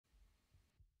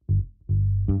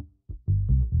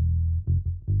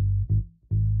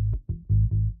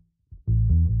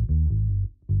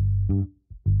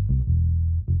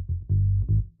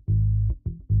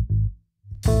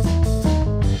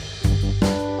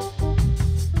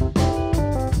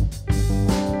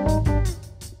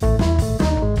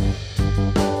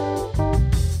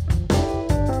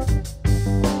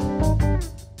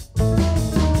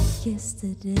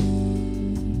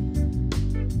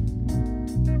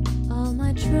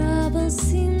my troubles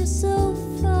seem so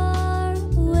far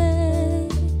away.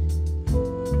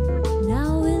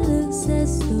 Now it looks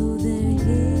as though they're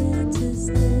here to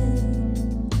stay.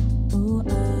 Oh,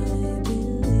 I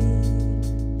believe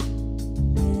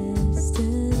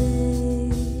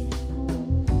yesterday.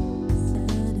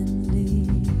 Suddenly,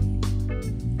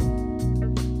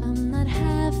 I'm not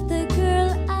half the girl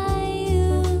I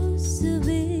used to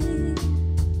be.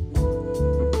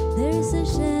 There's a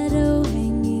shadow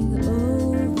hanging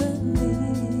over me.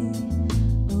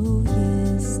 Oh,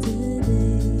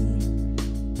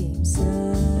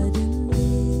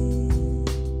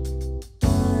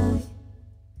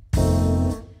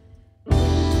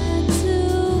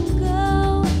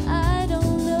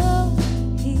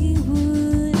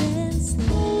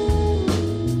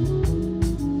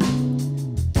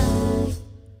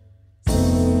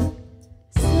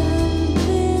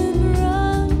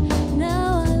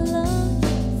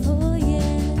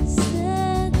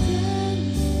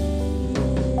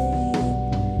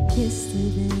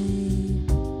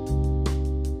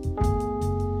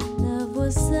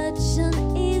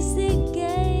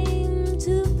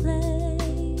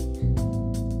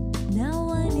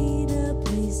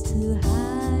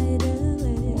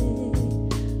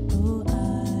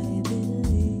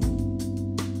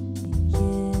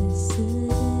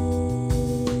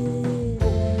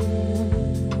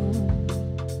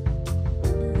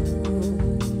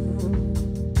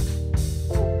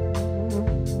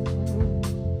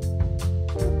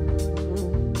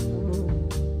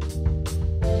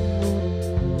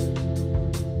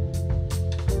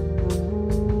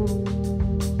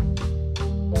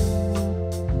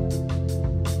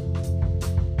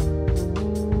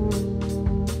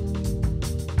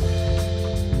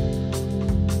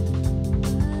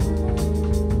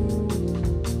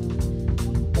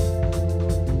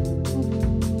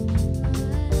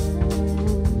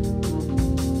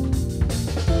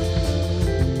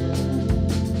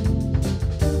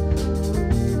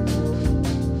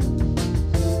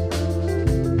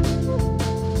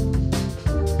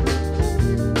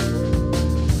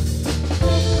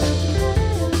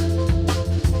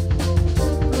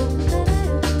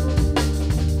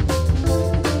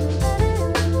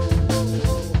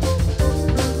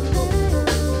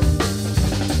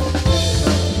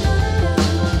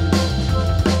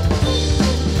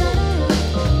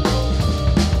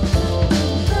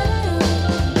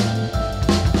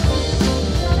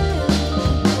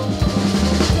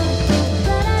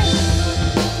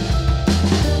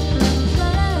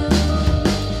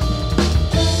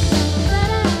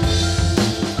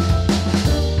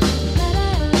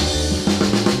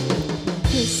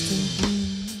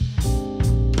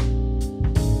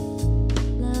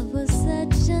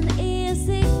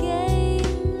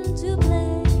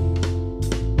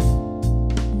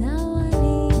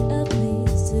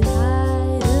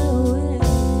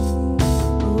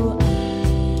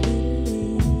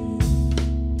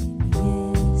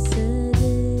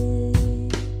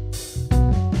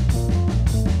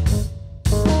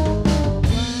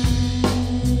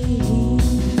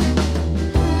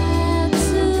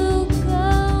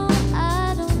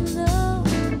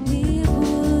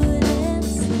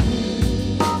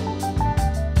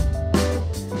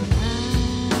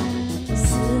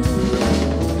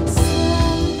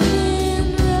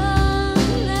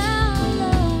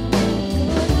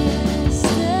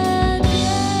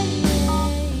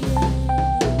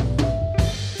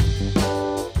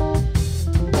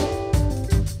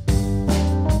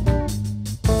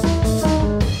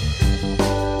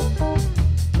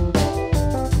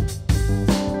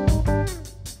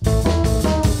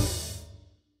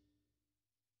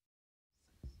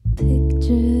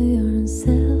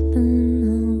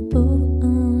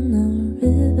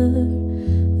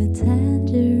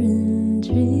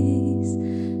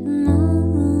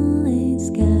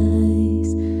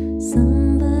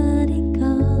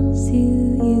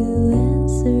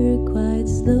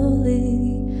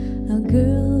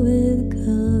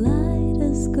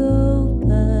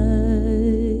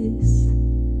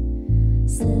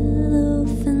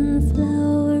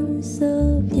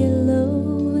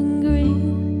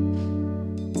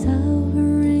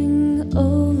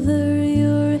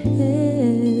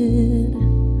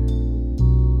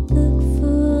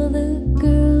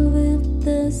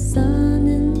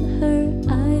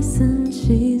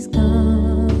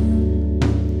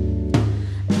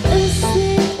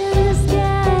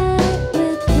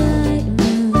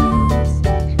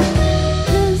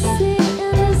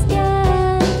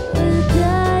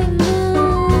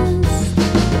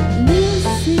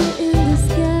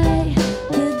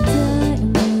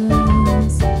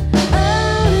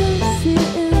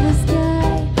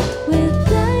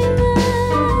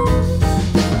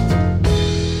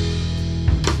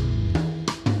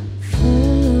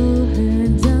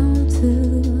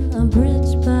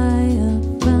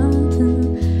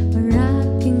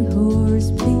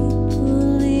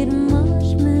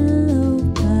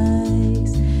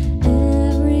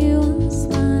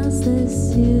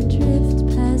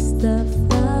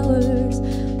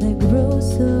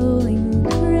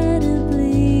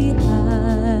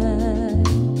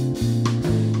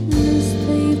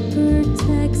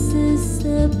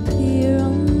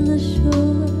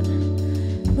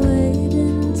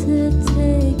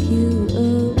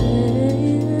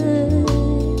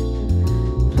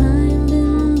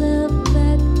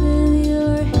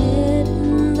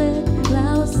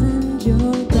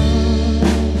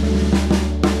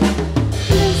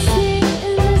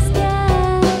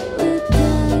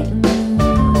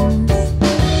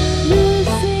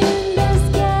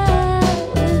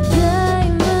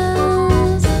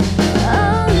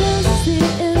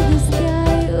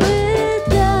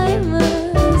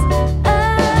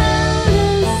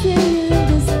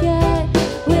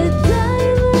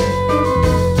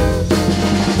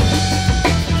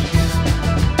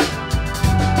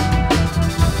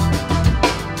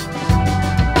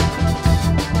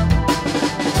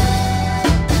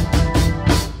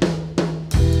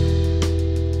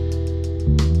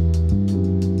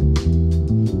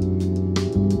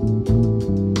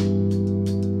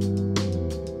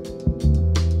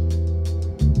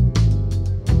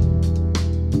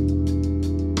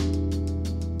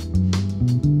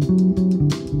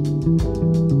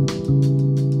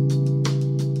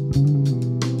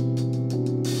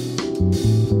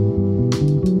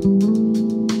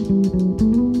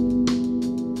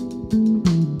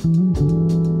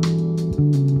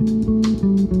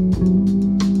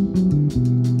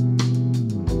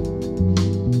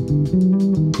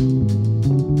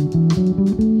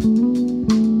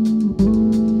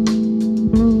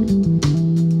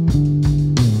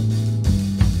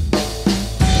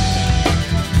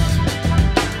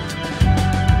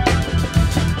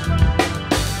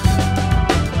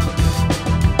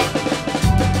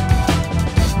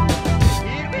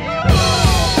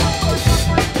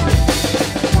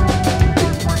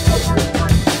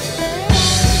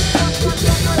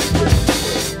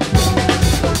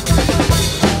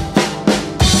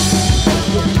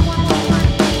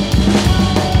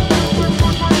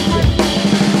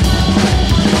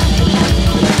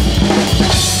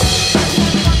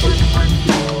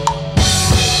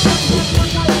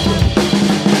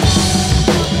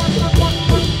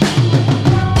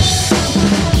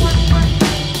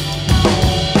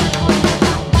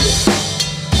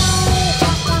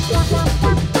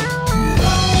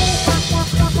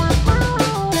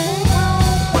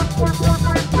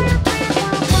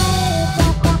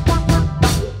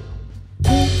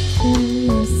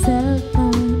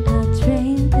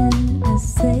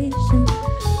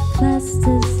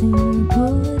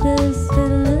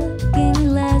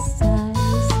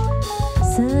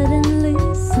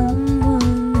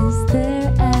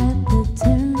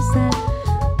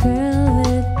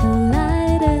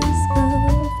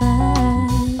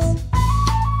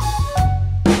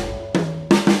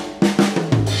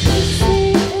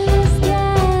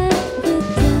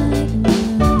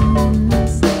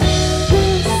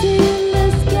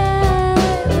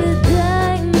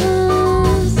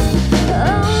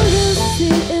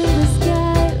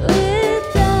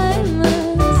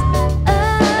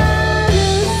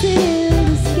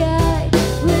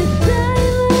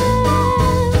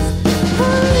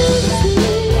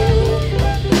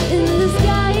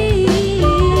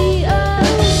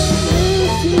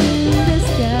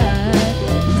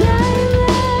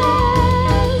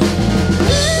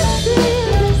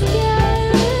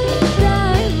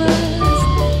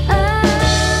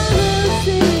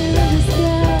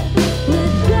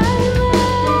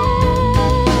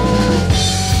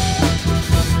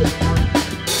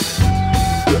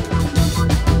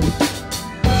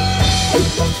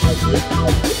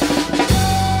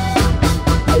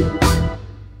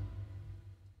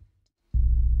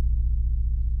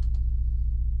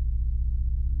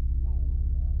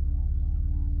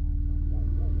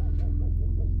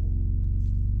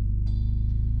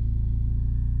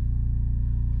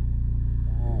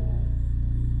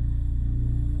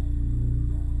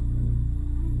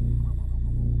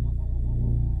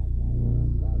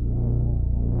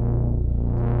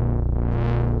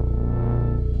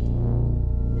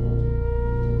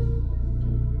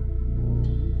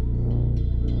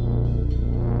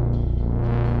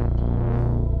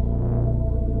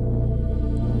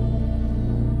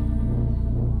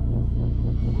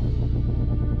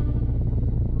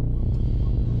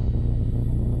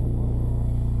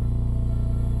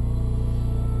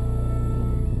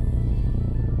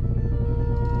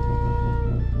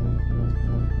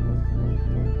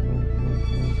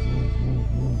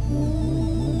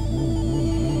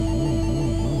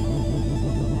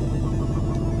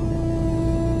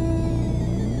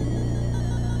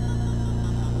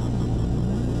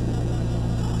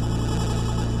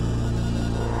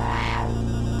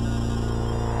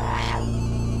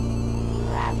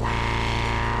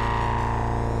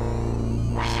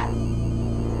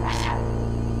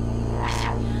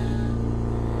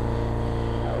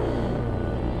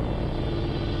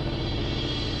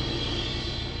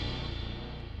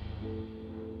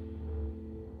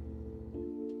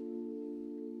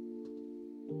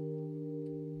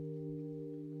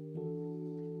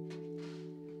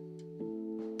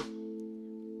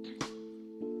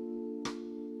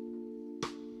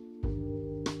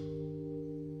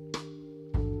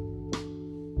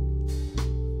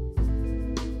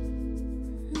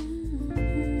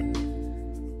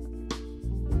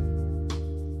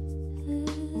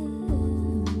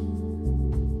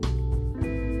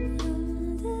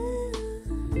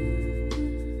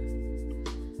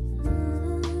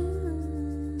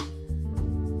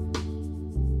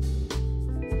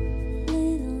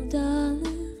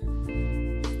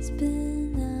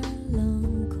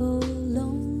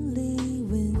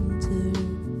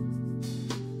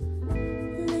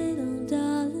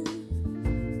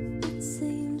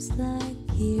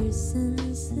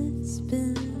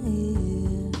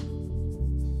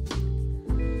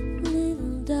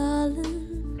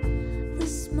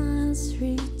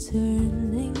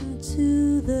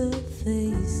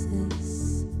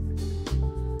 faces.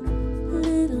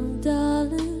 Little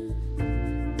darling,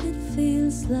 it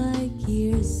feels like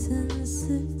years since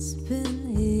it's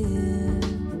been here.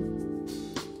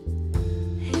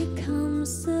 Here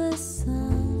comes the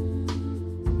sun.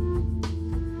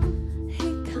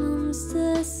 Here comes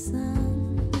the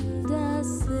sun, and I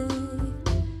say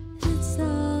it's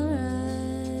alright.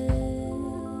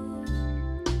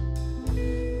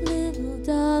 Little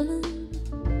darling,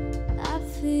 I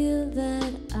feel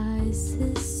that ice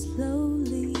is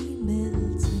slowly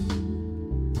melting.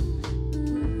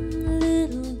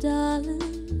 Little darling,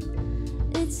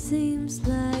 it seems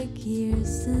like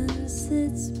years since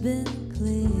it's been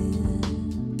clear.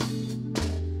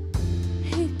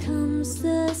 Here comes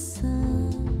the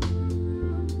sun.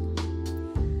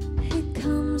 Here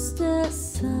comes the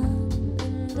sun,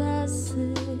 and I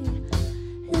say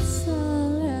it's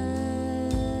alright.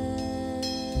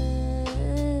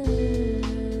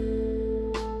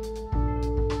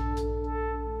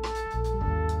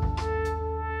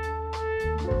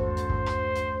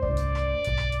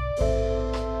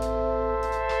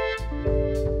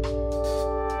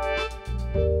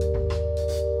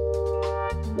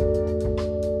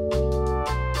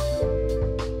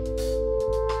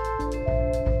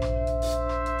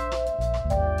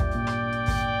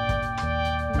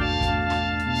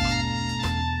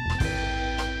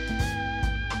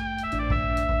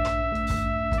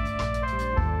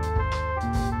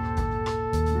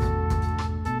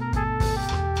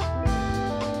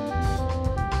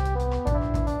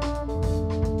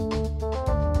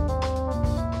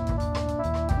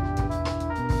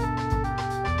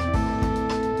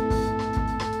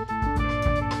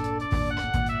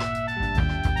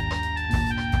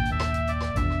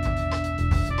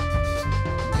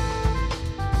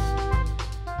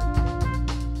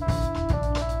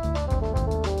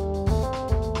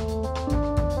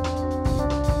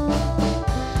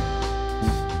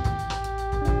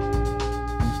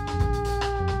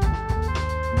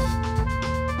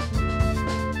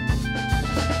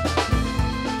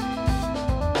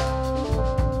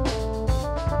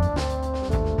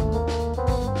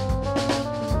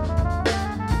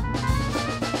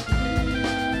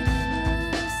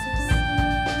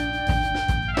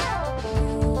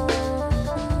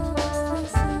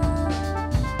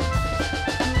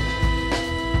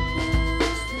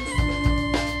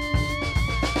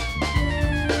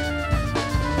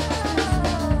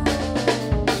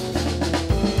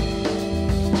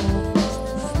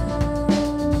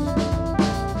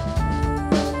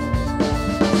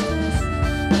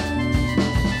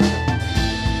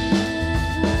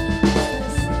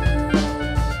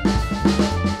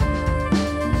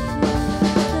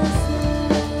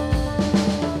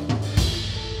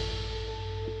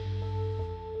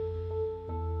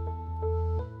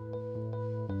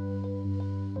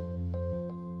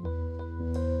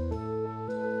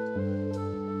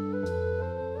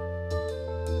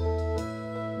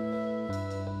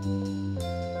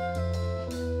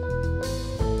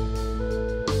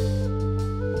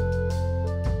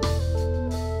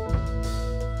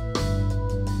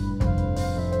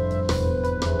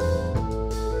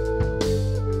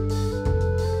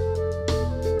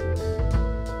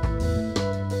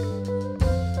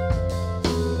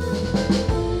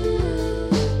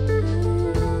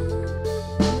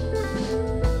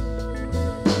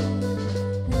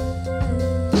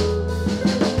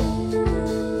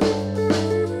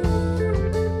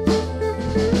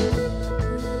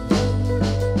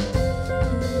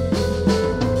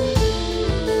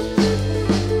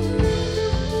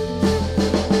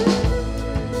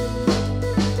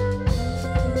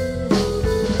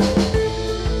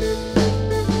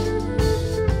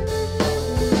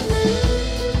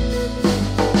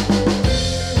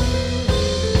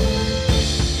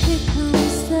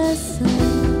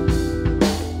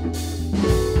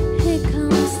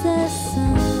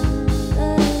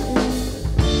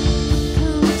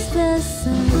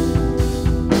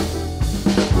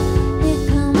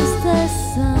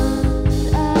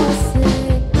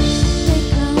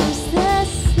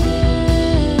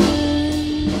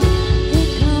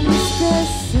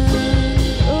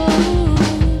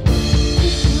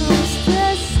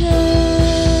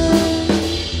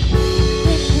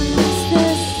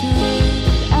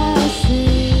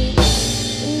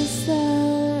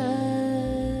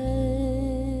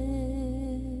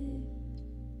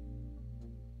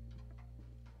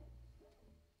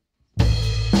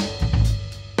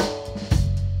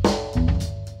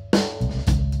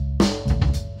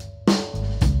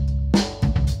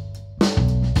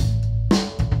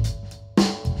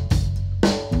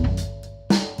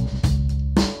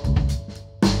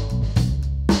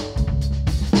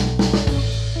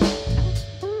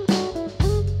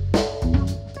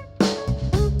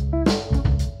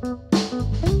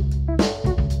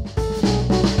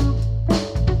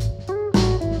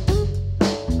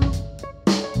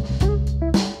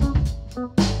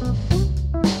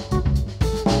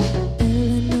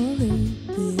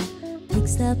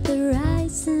 at the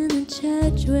rise in a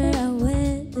church where our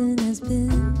wedding has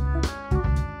been.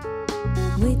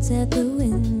 Waits at the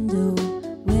window,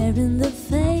 wearing the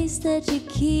face that she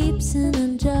keeps in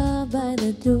a jar by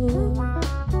the door.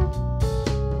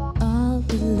 All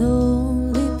the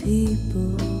lonely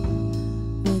people,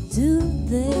 where do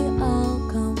they all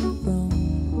come from?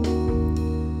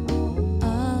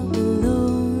 All the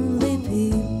lonely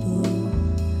people,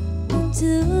 where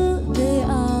do they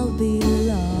all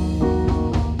belong?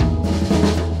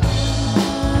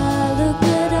 Ah, look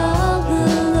at all the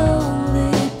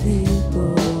lonely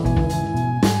people.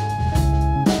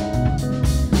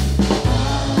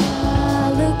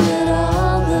 Ah, look at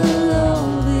all the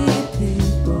lonely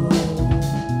people.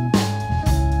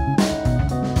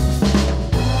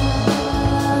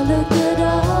 Ah, look at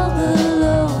all the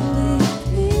lonely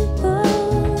people.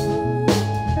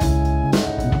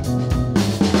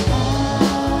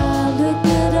 Ah, look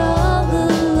at all the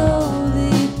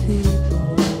lonely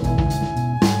people.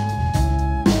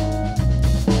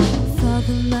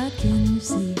 Father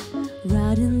Mackenzie,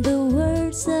 writing the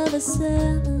words of a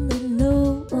sermon that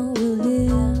no one will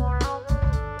hear.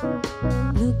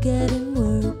 Look at him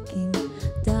working,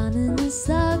 down in his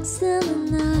socks in the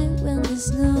night when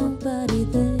there's nobody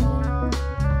there.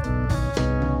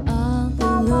 All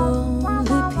the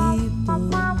lonely people,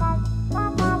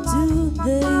 where do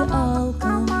they all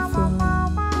come from?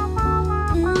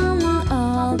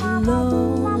 All the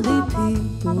lonely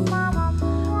people,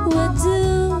 where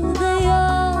do they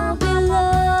all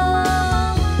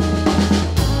belong?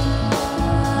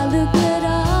 Ah, look at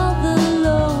all the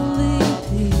lonely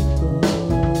people.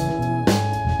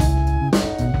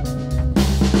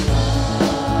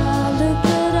 Ah, look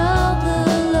at all the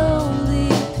lonely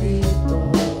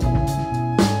people.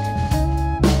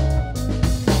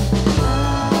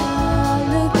 Ah,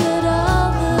 look at all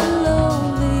the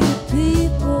lonely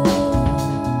people.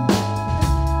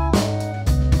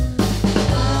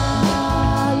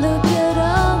 Ah, look at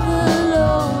all the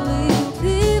lonely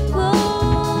people.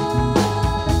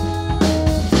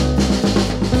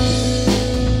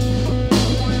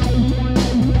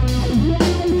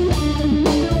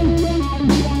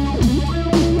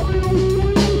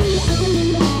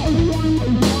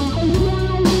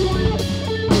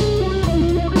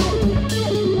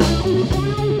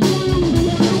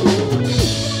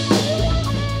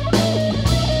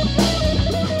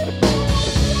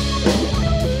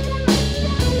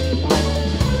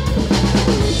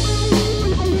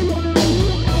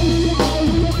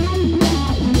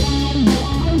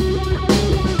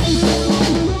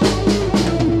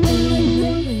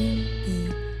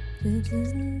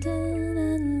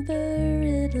 And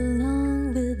buried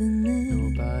along with the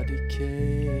name. Nobody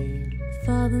came.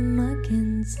 Father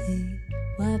Mackenzie,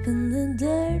 wiping the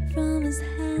dirt from his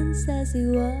hands as he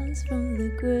walks from the No,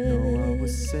 I grave.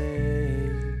 was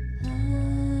saying.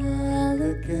 Ah,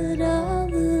 look at all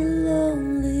the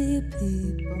lonely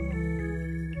people.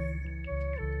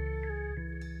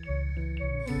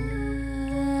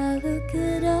 Ah, look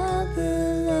at all the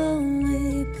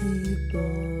lonely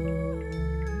people.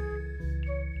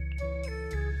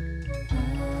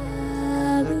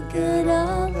 Ah, look at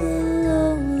all the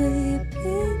lonely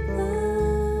people.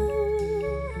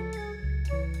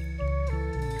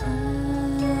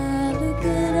 Ah, look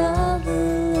at all the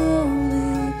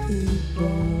lonely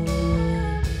people.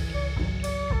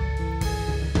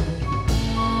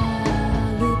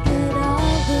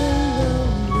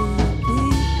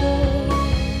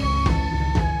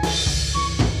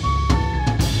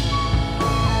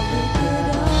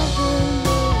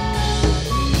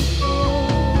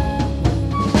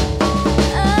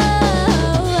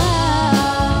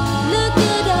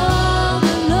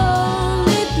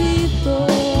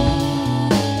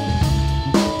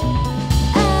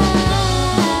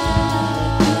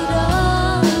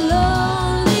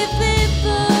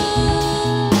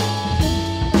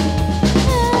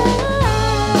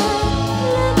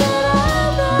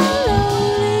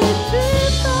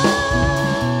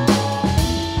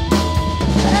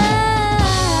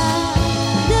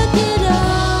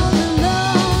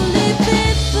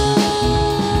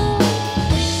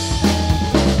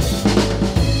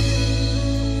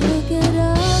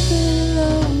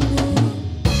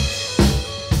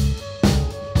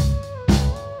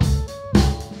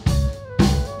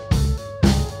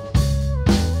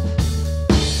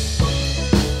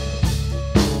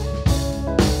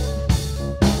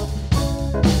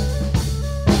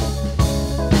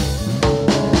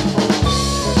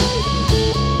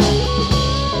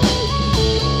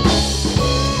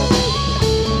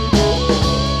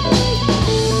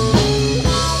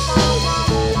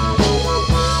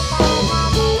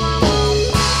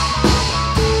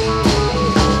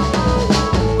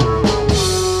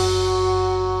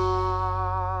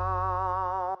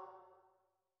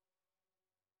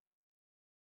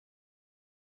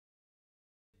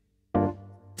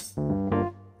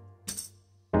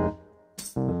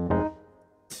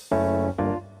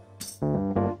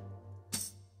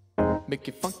 make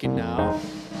it funky now.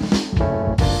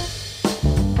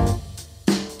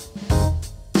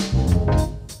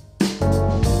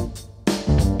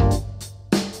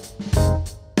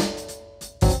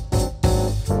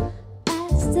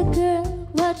 Asked the girl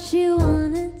what she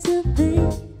wanted to be.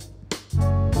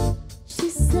 She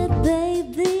said,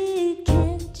 baby,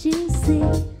 can't you see?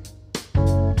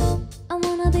 I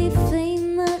wanna be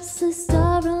famous, a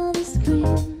star on the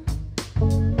screen.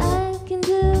 I can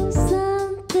do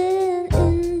something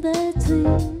in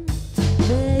between.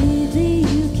 Baby,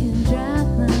 you can drive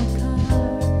my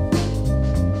car.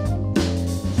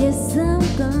 Yes, I'm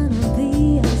gonna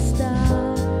be a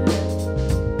star.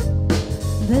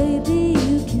 Baby,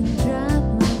 you can drive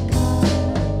my car.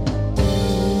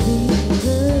 Baby, I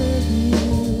love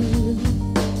you.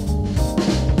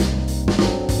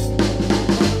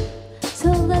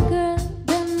 Told that girl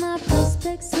that my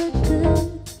prospects were good.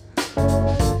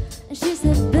 And she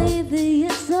said, baby,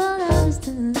 it's all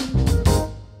understood.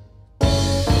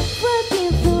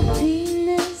 Working for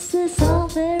peanuts is all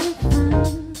very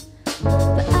fine,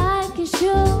 but I can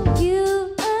show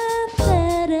you a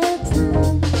better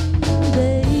time.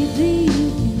 Baby, you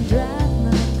can drive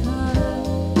my car.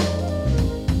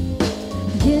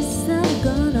 Yes, I'm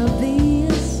gonna be a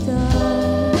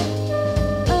star.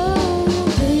 Oh,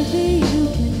 baby, you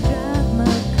can drive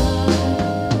my car.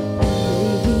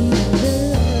 Baby, I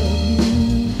love you.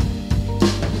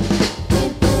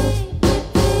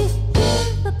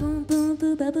 Ba-boom, boom,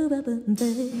 boo, ba-boo, ba-boom,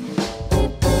 babe.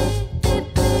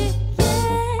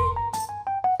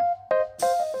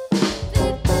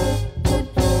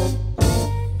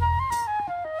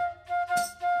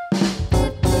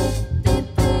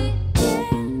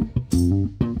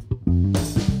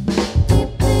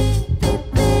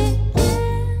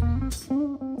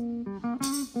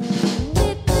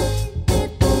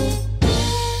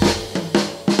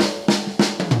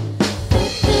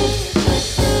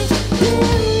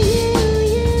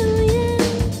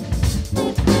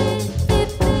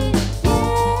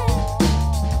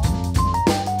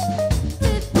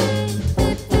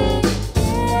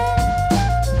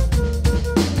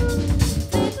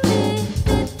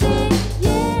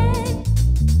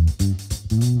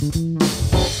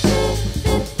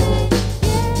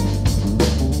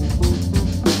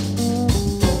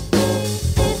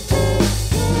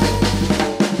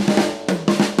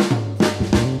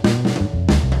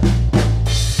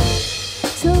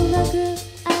 Told that girl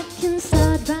I can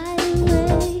start right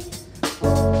away.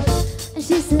 And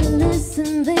she said,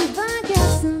 listen, babe, I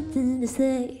got something to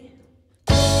say.